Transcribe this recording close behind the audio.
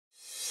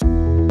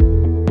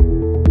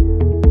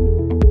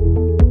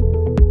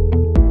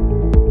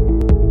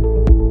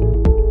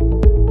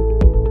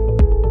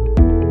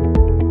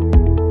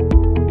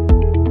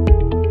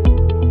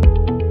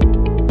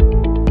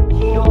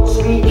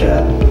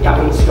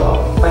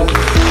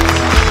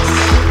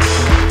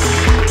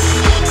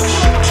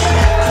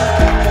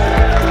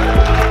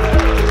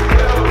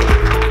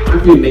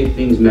we make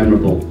things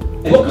memorable?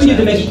 What can we do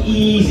to make it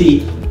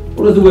easy?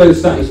 What does the word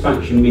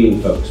satisfaction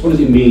mean, folks? What does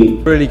it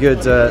mean? Really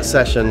good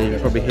session. You can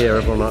probably hear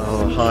everyone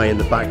on a high in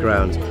the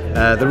background.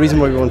 The reason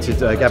why we wanted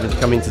Gavin to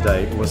come in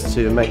today was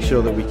to make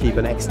sure that we keep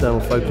an external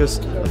focus,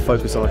 a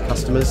focus on our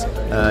customers,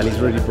 and he's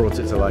really brought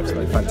it to life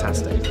today.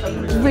 Fantastic.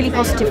 Really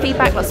positive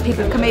feedback. Lots of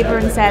people have come over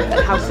and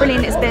said how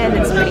brilliant it's been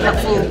and some really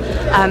helpful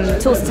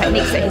tools and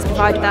techniques that he's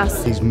provided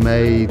us. He's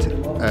made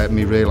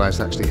me realise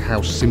actually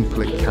how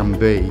simple it can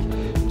be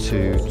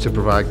to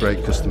provide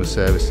great customer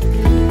service.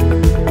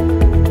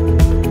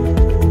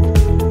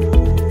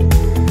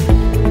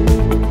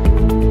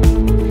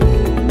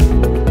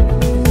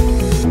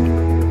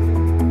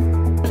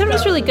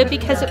 Really good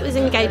because it was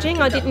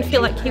engaging. I didn't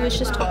feel like he was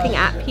just talking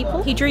at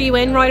people. He drew you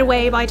in right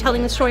away by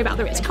telling the story about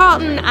the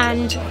Ritz-Carlton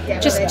and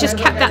just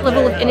kept that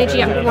level of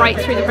energy up right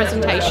through the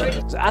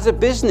presentation. So as a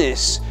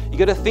business, you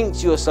got to think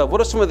to yourself,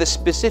 what are some of the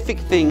specific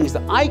things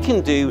that I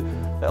can do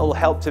that will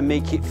help to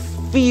make it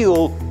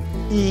feel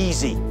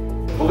easy?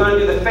 We're going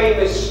to do the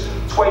famous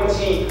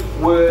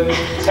 20-word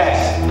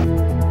test.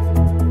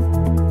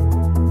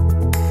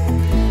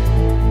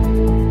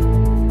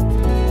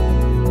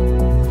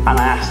 And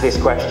I asked this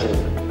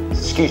question.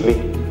 Excuse me,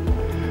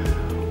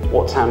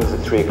 what time does the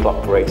 3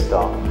 o'clock parade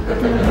start?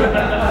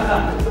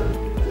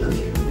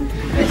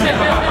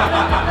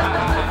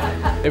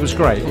 It was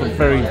great.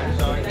 Very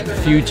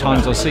few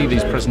times I see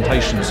these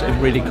presentations, it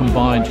really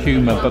combined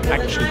humour but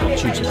actually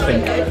got you to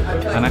think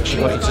and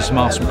actually got you to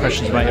ask some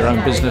questions about your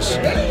own business.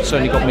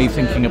 Certainly got me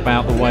thinking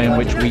about the way in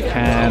which we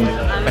can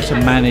better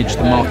manage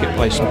the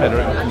marketplace and better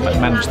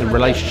manage the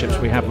relationships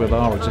we have with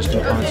our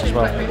existing clients as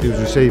well. It was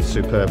received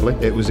superbly.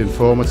 It was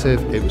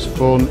informative, it was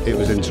fun, it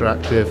was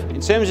interactive.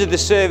 In terms of the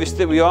service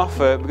that we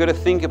offer, we've got to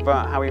think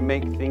about how we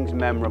make things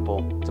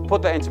memorable. To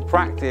put that into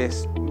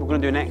practice, we're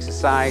going to do an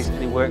exercise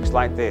and it works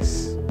like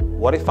this.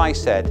 What if I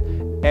said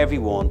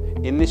everyone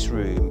in this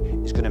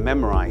room is going to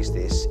memorise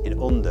this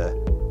in under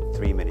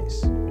 3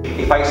 minutes?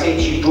 If I say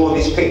to you, draw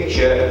this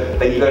picture,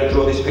 then you've got to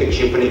draw this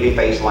picture in front of your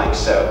face like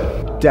so.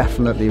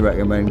 Definitely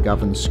recommend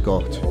Gavin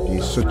Scott.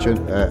 He's such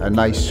a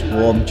nice,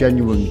 warm,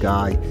 genuine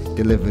guy,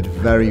 delivered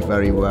very,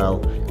 very well,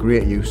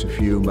 great use of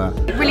humour.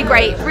 Really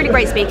great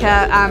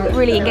speaker,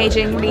 really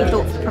engaging, really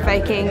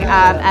thought-provoking,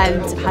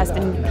 and has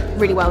been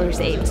really well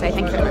received. So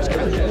thank you very much,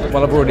 Gavin.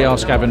 Well, I've already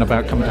asked Gavin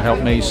about coming to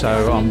help me,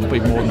 so I'm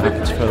be more than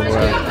happy for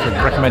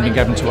recommending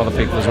Gavin to other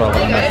people as well.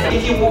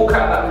 If you walk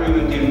out that room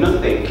and do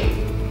nothing,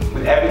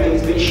 with everything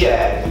that's been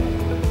shared,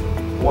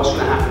 what's going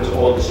to happen to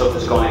all the stuff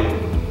that's gone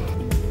in?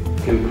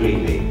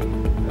 Completely.